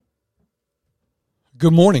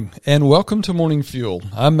Good morning and welcome to Morning Fuel.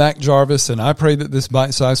 I'm Mac Jarvis and I pray that this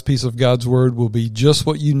bite-sized piece of God's Word will be just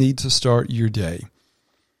what you need to start your day.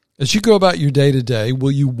 As you go about your day to day, will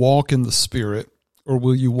you walk in the Spirit or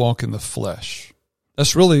will you walk in the flesh?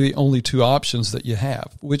 That's really the only two options that you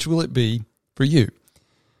have. Which will it be for you?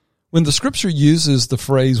 When the Scripture uses the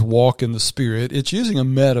phrase walk in the Spirit, it's using a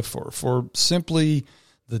metaphor for simply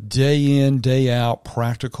the day in, day out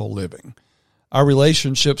practical living. Our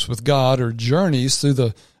relationships with God are journeys through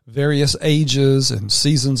the various ages and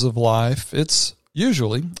seasons of life. It's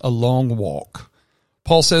usually a long walk.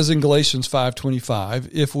 Paul says in Galatians 5:25,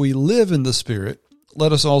 if we live in the Spirit,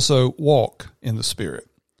 let us also walk in the Spirit.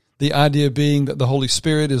 The idea being that the Holy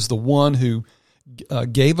Spirit is the one who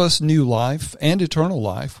gave us new life and eternal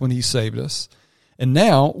life when he saved us. And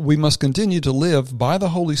now we must continue to live by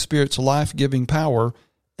the Holy Spirit's life-giving power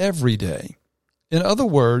every day. In other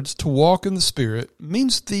words, to walk in the Spirit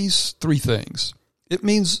means these three things. It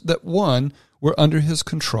means that 1, we're under his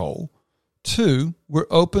control. 2, we're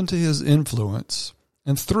open to his influence.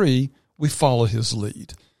 And 3, we follow his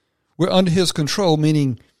lead. We're under his control,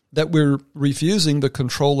 meaning that we're refusing the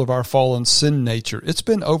control of our fallen sin nature. It's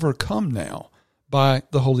been overcome now by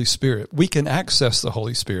the Holy Spirit. We can access the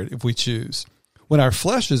Holy Spirit if we choose. When our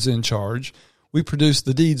flesh is in charge, we produce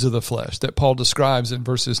the deeds of the flesh that Paul describes in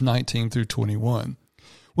verses 19 through 21.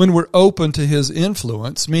 When we're open to his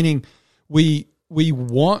influence, meaning we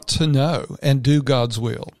want to know and do God's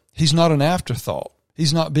will. He's not an afterthought.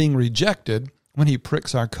 He's not being rejected when he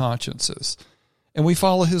pricks our consciences. And we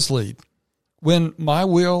follow his lead. When my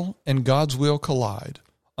will and God's will collide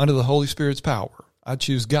under the Holy Spirit's power, I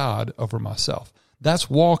choose God over myself. That's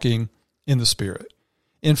walking in the Spirit.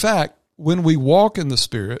 In fact, when we walk in the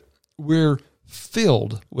Spirit, we're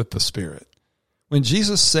filled with the Spirit. When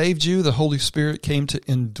Jesus saved you, the Holy Spirit came to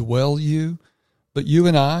indwell you, but you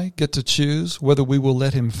and I get to choose whether we will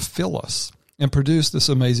let him fill us and produce this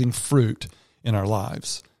amazing fruit in our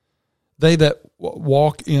lives. They that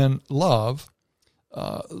walk in love,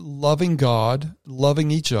 loving God, loving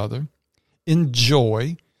each other, in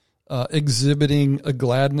joy, exhibiting a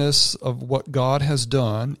gladness of what God has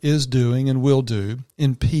done, is doing, and will do,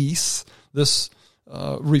 in peace, this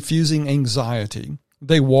refusing anxiety.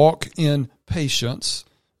 They walk in patience,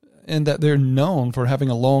 and that they're known for having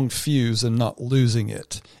a long fuse and not losing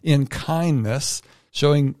it. In kindness,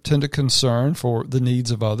 showing tender concern for the needs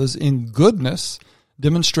of others. In goodness,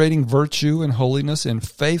 demonstrating virtue and holiness. In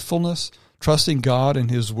faithfulness, trusting God and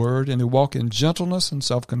his word. And they walk in gentleness and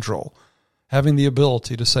self-control, having the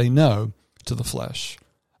ability to say no to the flesh.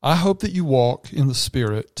 I hope that you walk in the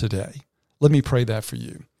Spirit today. Let me pray that for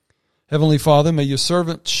you. Heavenly Father, may your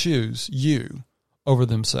servant choose you over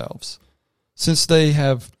themselves. Since they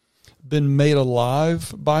have been made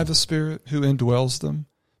alive by the Spirit who indwells them,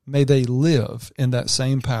 may they live in that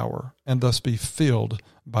same power and thus be filled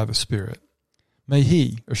by the Spirit. May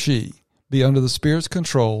he or she be under the Spirit's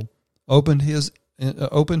control, open to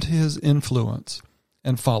his influence,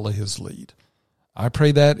 and follow his lead. I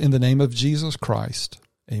pray that in the name of Jesus Christ.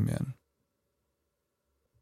 Amen.